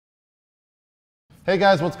Hey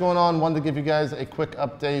guys, what's going on? Wanted to give you guys a quick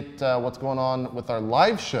update what's going on with our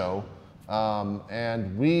live show.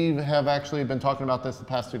 And we have actually been talking about this the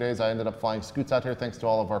past 2 days. I ended up flying scoots out here thanks to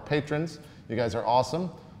all of our patrons. You guys are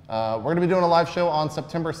awesome. We're going to be doing a live show on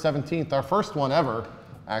September 17th, our first one ever,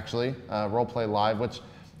 actually, RollPlay Live, which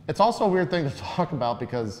it's also a weird thing to talk about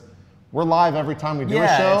because we're live every time we do a show.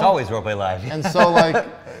 Yeah, it's always RollPlay Live. And so, like,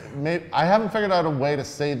 I haven't figured out a way to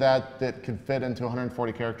say that could fit into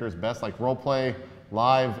 140 characters best, like RollPlay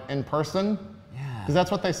Live in person. Yeah. Because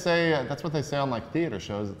that's what they say. That's what they say on like theater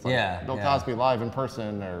shows. It's like Bill Cosby live in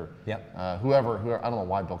person, or whoever. I don't know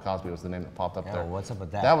why Bill Cosby was the name that popped up there. What's up with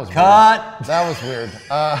that? That was cut. Weird. That was weird.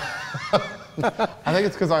 I think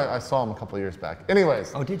it's because I saw him a couple of years back.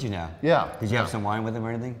 Anyways. Oh, did you now? Yeah. Did you have some wine with him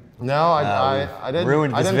or anything? No, I didn't.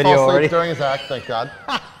 Ruined this I didn't video fall asleep already. during his act, thank God.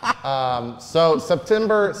 So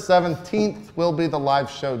September 17th will be the live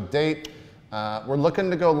show date. We're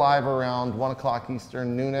looking to go live around 1 o'clock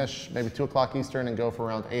Eastern, noonish, maybe 2 o'clock Eastern, and go for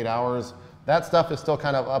around 8 hours. That stuff is still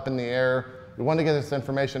kind of up in the air. We want to get this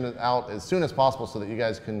information out as soon as possible so that you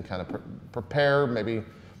guys can kind of prepare. Maybe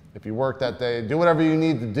if you work that day, do whatever you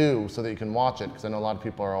need to do so that you can watch it, because I know a lot of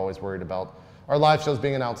people are always worried about our live shows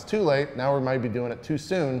being announced too late. Now we might be doing it too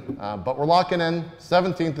soon, but we're locking in.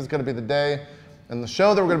 17th is going to be the day. And the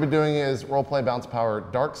show that we're going to be doing is RollPlay Bounce Power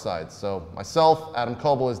Dark Side. So myself, Adam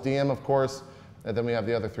Coble is DM, of course, and then we have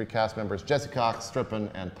the other 3 cast members, Jesse Cox,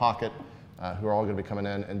 Strippin, and Pocket, who are all going to be coming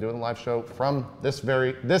in and doing a live show from this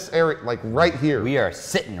area, like right here. We are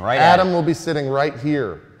sitting right Adam will be sitting right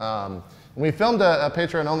here. We filmed a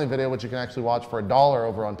Patreon-only video, which you can actually watch for $1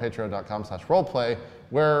 over on patreon.com/rollplay,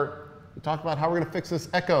 where we talk about how we're going to fix this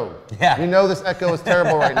echo. Yeah. We know this echo is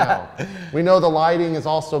terrible right now. We know the lighting is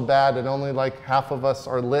also bad and only like half of us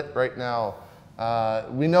are lit right now.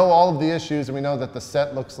 We know all of the issues, and we know that the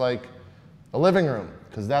set looks like a living room,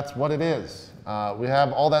 because that's what it is. We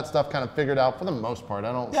have all that stuff kind of figured out for the most part.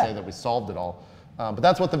 I don't say that we solved it all. But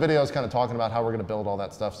that's what the video is kind of talking about, how we're going to build all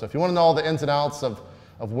that stuff. So if you want to know all the ins and outs of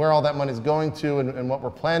where all that money is going to and what we're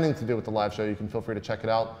planning to do with the live show, you can feel free to check it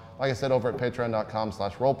out. Like I said, over at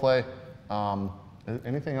patreon.com/rollplay.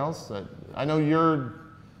 Anything else? I know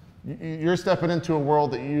you're stepping into a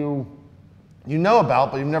world that you know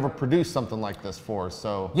about, but you've never produced something like this for.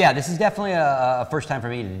 So yeah, this is definitely a first time for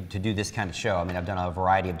me to do this kind of show. I mean, I've done a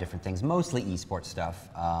variety of different things, mostly esports stuff,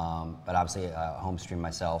 but obviously home stream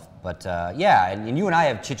myself. But yeah, and you and I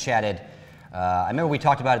have chit-chatted. I remember we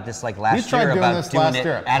talked about it this like last year about doing it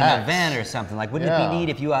at an event or something. Like, wouldn't it be neat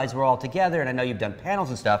if you guys were all together? And I know you've done panels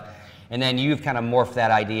and stuff. And then you've kind of morphed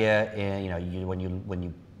that idea in, when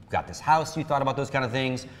you got this house, you thought about those kind of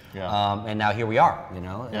things. Yeah. And now here we are,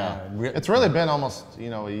 Yeah. It's really been almost, a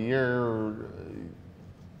year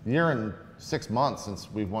and 6 months since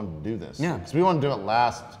we've wanted to do this. Yeah. Because we wanted to do it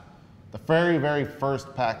the very, very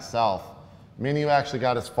first PAX South. Me and you actually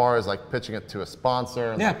got as far as like pitching it to a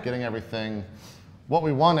sponsor and like getting everything what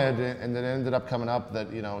we wanted, and it ended up coming up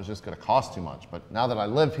that, it was just going to cost too much. But now that I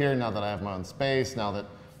live here, now that I have my own space, now that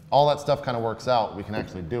all that stuff kind of works out, we can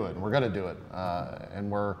actually do it, and we're going to do it.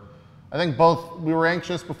 And I think we were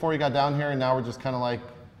anxious before we got down here, and now we're just kind of like,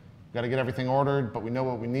 got to get everything ordered, but we know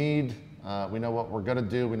what we need, we know what we're going to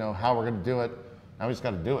do, we know how we're going to do it, now we just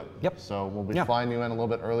got to do it. Yep. So we'll be flying you in a little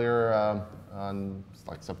bit earlier on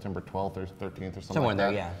like September 12th or 13th or something like that.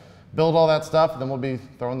 There, yeah. Build all that stuff, and then we'll be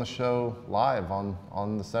throwing the show live on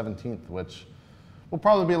the 17th, which will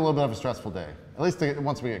probably be a little bit of a stressful day, at least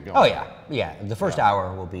once we get going. Oh yeah. The first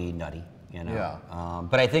hour will be nutty, Yeah.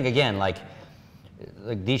 But I think again, like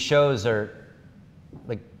these shows are,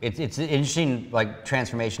 like it's an interesting like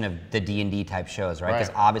transformation of the D&D type shows, right? Because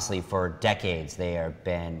obviously for decades they have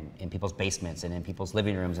been in people's basements and in people's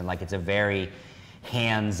living rooms, and like it's a very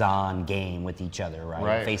hands-on game with each other,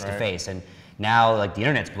 right? Face to face. And now like the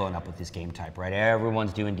internet's blowing up with this game type, right?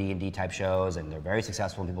 Everyone's doing D&D type shows, and they're very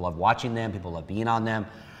successful, and people love watching them, people love being on them.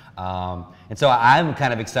 And so I'm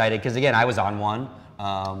kind of excited because again, I was on one.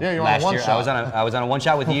 Yeah, you were last on a year. one-shot. I was on a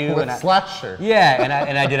one-shot with you. With Slasher. Yeah,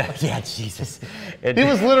 and I did. Jesus. He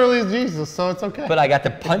was literally Jesus, so it's okay. But I got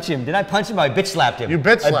to punch him. Did I punch him? I bitch slapped him. You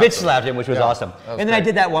bitch slapped him. I bitch slapped him, which was awesome. Was and then I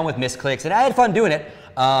did that one with misclicks, and I had fun doing it.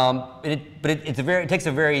 It takes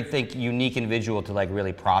a very unique individual to like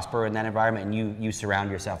really prosper in that environment, and you surround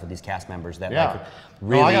yourself with these cast members that like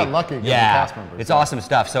really. I got lucky getting the cast members. It's awesome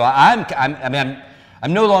stuff. So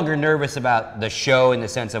I'm no longer nervous about the show in the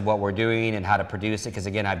sense of what we're doing and how to produce it, because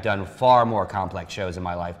again, I've done far more complex shows in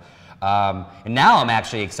my life, and now I'm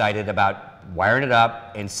actually excited about wiring it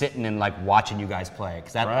up and sitting and like watching you guys play,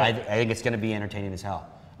 because I think it's going to be entertaining as hell.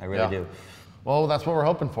 I really do. Well, that's what we're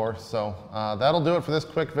hoping for. So that'll do it for this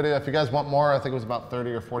quick video. If you guys want more, I think it was about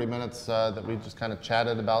 30 or 40 minutes that we just kind of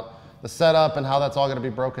chatted about the setup and how that's all going to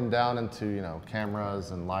be broken down into, you know,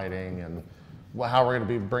 cameras and lighting and how we're going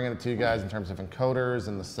to be bringing it to you guys in terms of encoders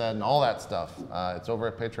and the set and all that stuff. It's over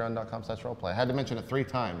at patreon.com/rollplay. I had to mention it 3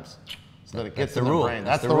 times so that it gets in their brain.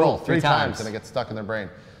 That's the rule. 3 times and it gets stuck in their brain.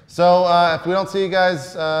 So if we don't see you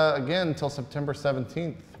guys again until September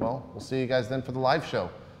 17th, well, we'll see you guys then for the live show.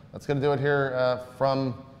 That's going to do it here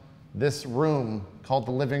from this room called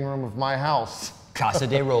the living room of my house. Casa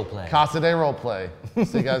de RollPlay. Casa de RollPlay.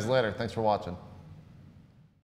 See you guys later. Thanks for watching.